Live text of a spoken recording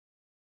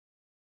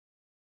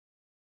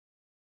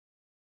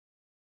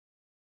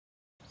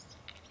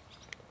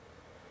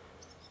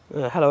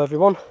Hello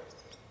everyone,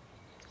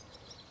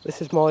 this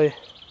is my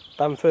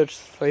Bamford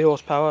 3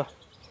 horsepower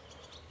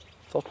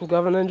throttle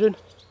govern engine.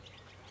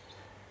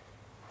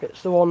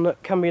 It's the one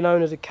that can be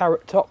known as a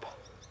carrot top,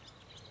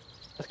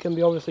 as can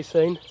be obviously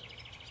seen.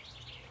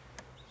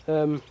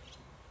 I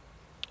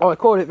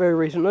acquired it very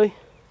recently,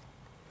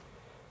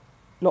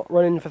 not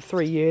running for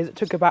 3 years. It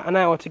took about an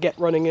hour to get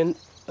running in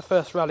the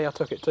first rally I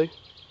took it to.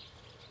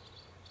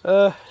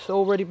 It's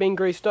already been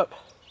greased up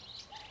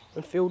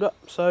and filled up,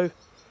 so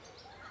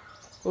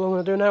all I'm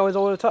going to do now is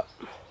oil it up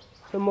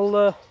and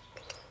we'll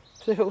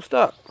see if it will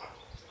start.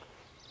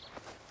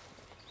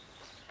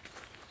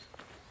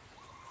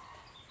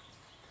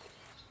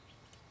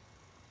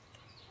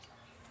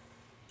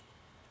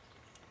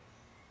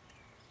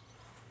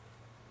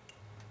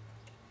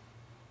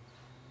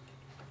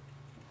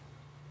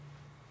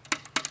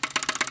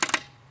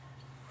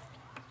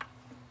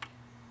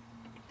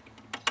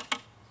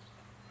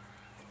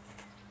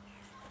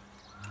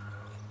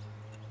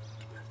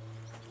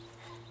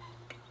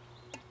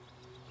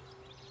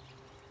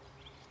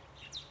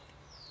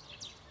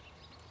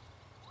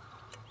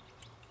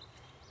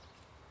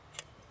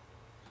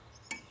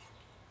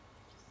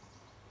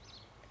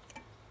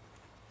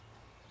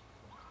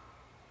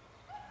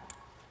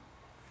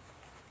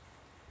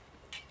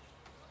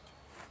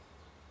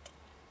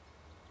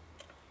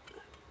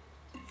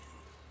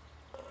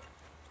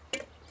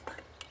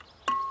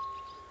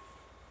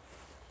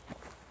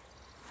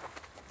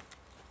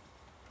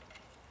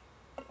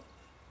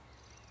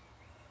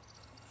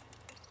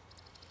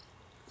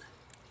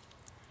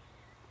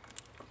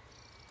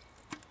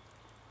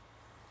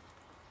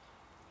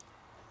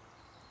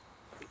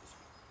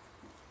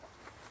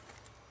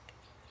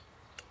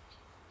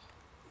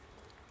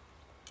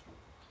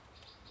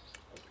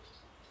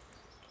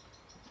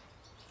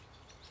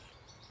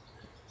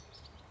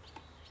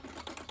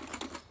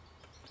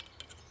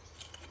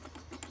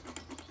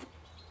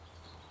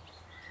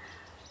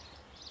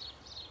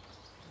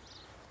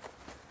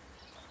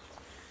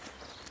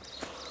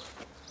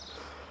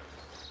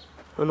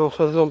 And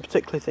also there's one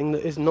particular thing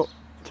that is not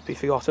to be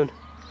forgotten,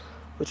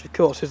 which of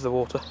course is the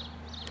water.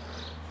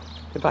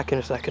 Be back in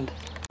a second.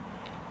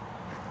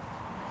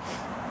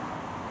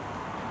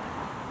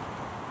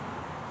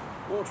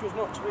 Water is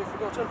not to be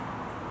forgotten.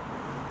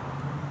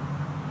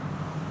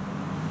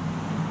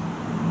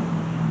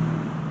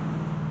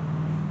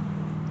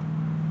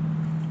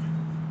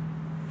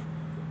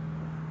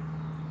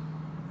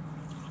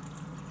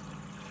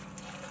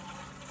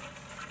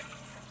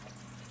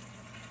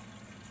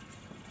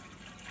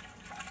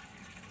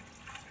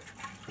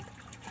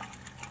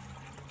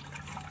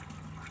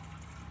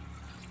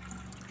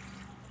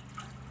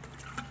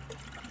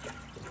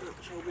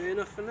 That will be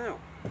enough for now.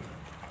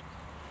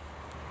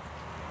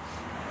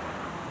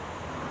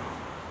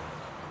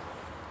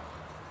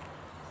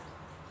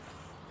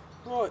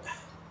 Right,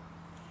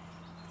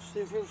 let's see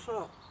if it'll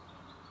start.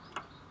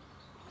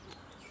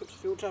 Put the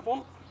fuel tap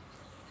on.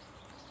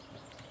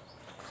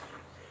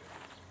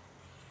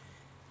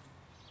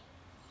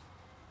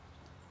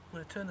 I'm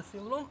going to turn the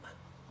fuel on.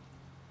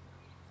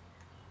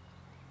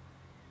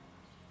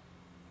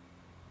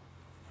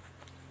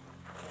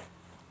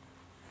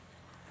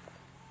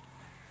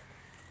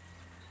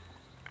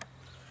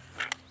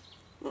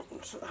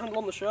 Handle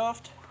on the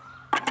shaft,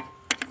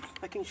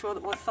 making sure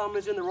that my thumb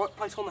is in the right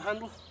place on the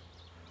handle,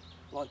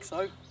 like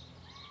so.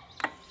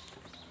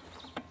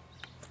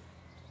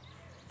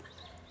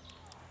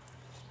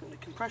 And the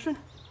compression,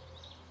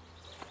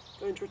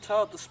 going to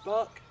retard the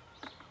spark.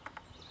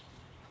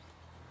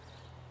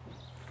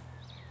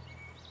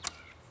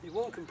 The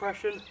one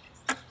compression,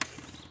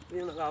 the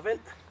unit valve in,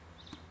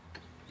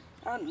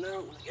 and now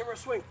I'm going to give her a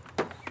swing.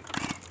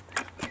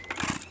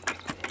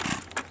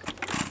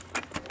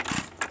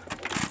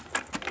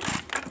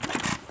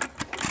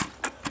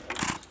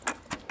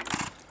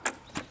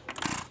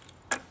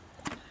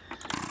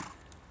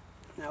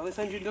 Now this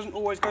engine doesn't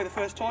always go the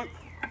first time,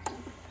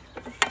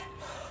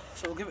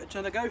 so we'll give it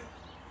another go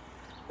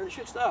and it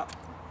should start.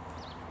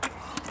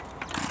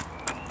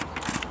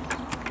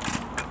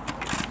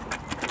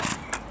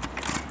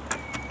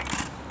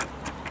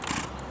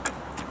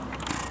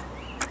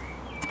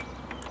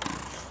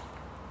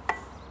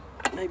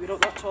 Maybe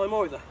not that time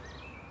either.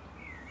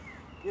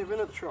 Give it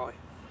another try.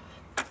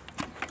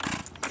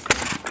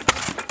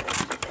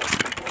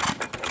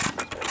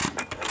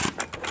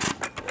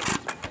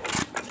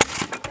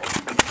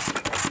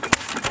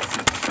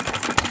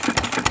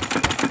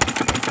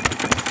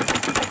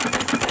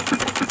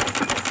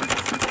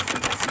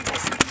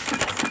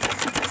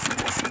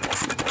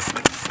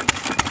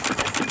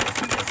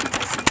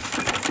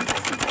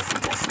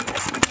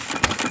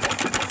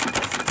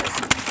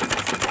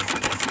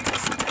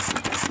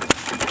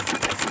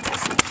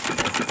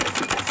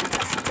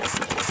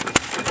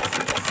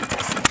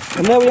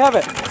 And there we have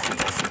it.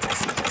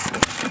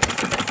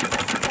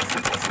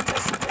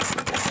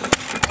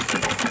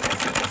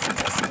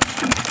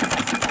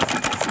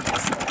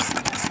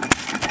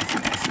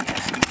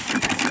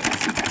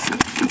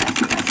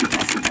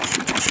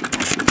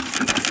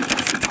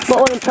 Not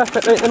running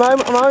perfectly at the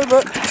moment, I know,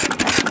 but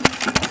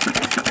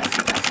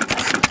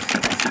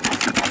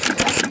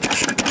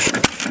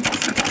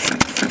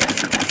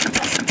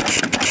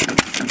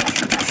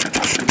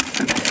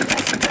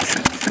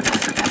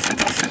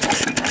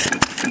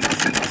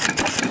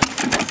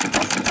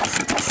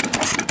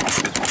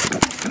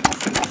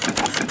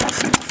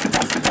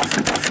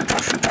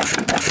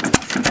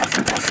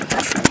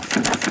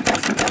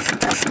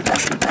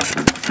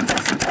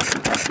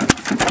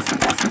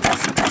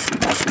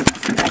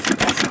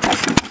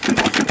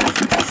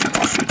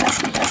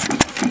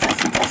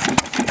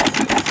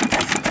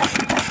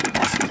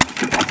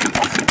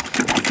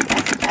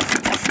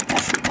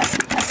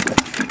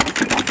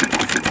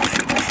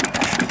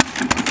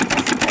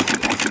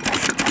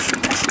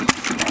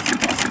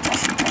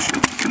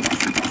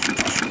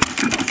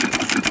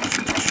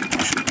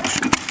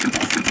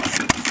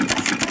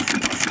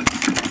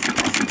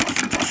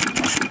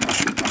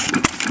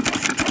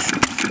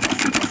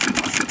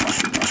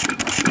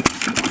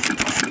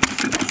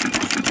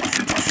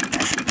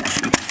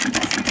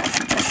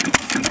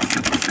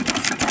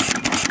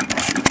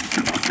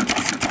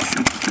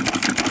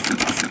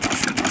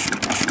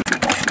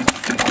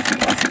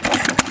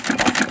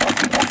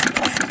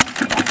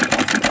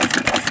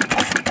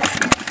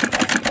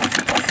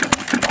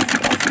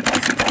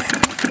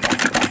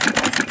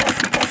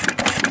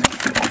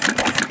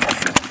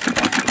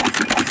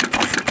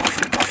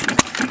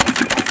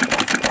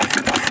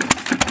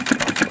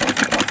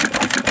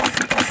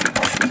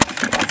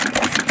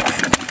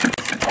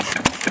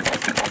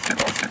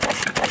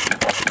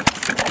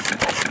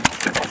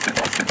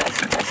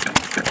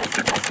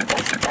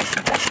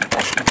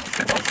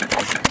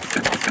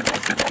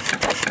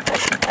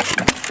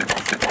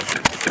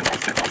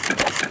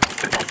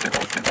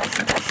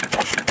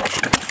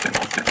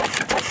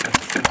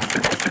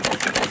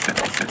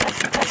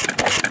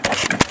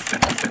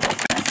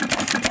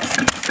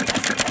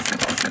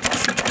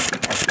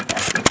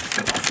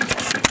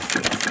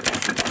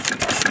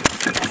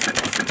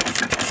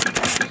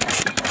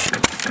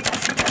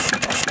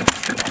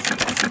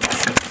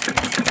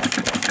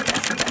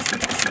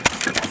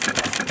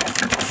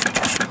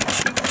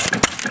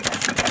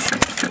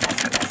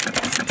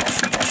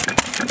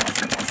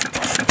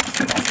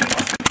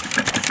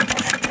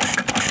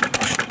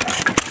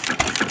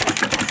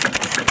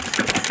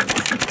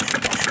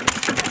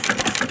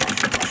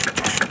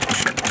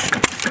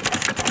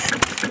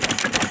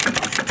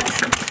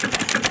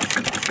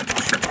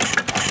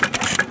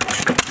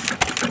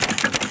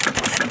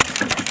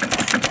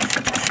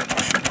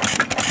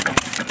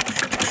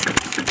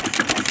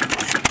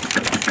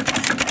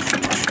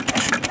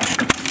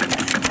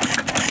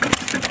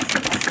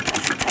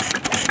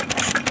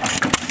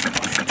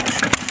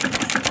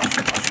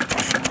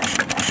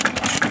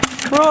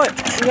Right,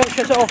 I'm going to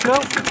shut it off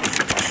now.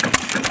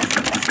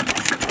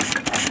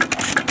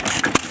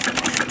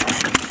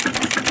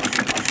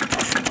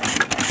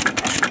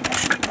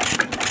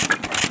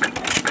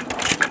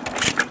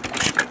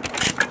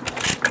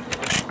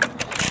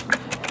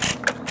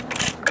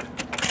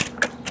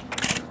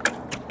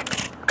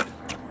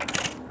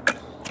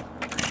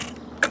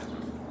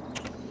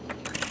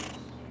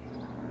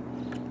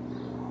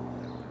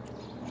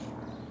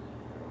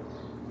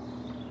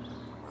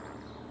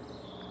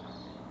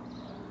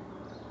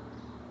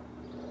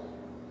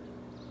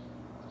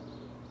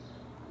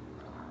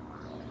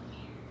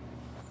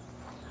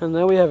 And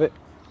there we have it.